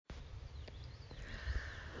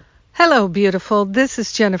Hello, beautiful. This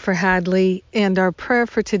is Jennifer Hadley, and our prayer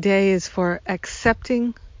for today is for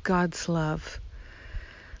accepting God's love.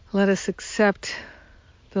 Let us accept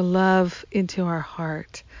the love into our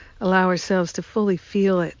heart. Allow ourselves to fully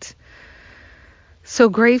feel it. So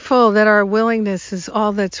grateful that our willingness is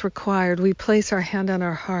all that's required. We place our hand on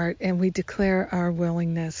our heart and we declare our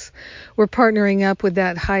willingness. We're partnering up with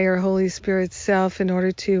that higher Holy Spirit self in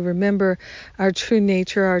order to remember our true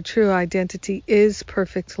nature, our true identity is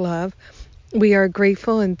perfect love. We are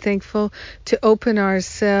grateful and thankful to open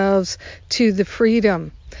ourselves to the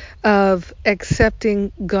freedom of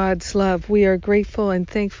accepting God's love. We are grateful and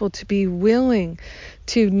thankful to be willing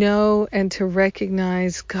to know and to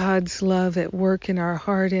recognize God's love at work in our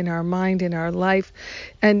heart, in our mind, in our life,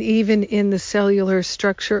 and even in the cellular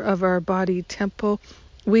structure of our body temple.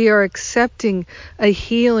 We are accepting a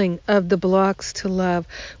healing of the blocks to love.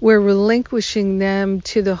 We're relinquishing them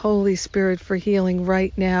to the Holy Spirit for healing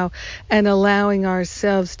right now and allowing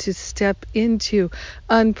ourselves to step into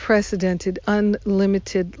unprecedented,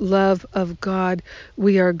 unlimited love of God.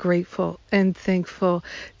 We are grateful and thankful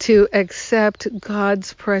to accept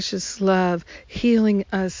God's precious love healing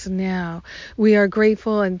us now. We are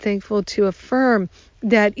grateful and thankful to affirm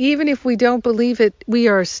that even if we don't believe it, we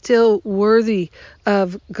are still worthy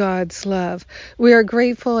of God's love. We are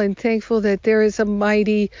grateful and thankful that there is a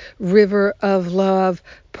mighty river of love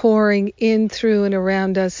pouring in, through, and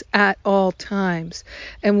around us at all times.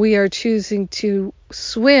 And we are choosing to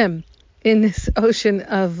swim in this ocean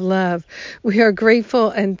of love. We are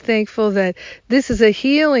grateful and thankful that this is a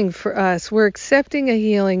healing for us. We're accepting a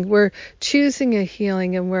healing. We're choosing a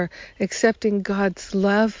healing, and we're accepting God's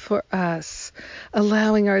love for us,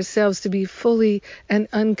 allowing ourselves to be fully and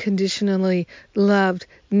unconditionally loved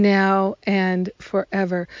now and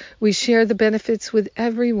forever. We share the benefits with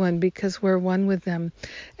everyone because we're one with them,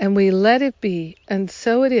 and we let it be, and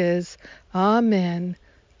so it is. Amen.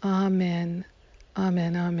 Amen.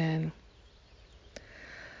 Amen. Amen.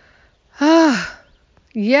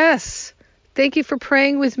 Yes. Thank you for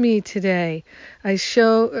praying with me today. I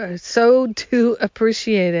so do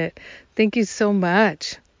appreciate it. Thank you so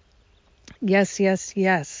much. Yes, yes,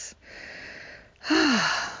 yes.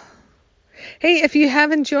 Hey, if you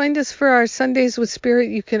haven't joined us for our Sundays with Spirit,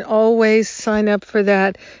 you can always sign up for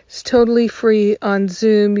that. It's totally free on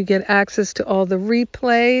Zoom. You get access to all the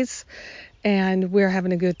replays, and we're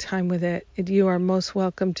having a good time with it. You are most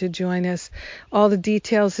welcome to join us. All the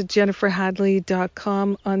details at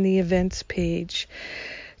jenniferhadley.com on the events page.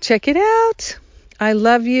 Check it out. I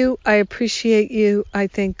love you. I appreciate you. I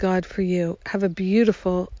thank God for you. Have a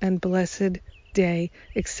beautiful and blessed day,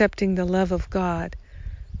 accepting the love of God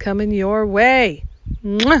coming your way.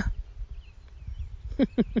 Mwah!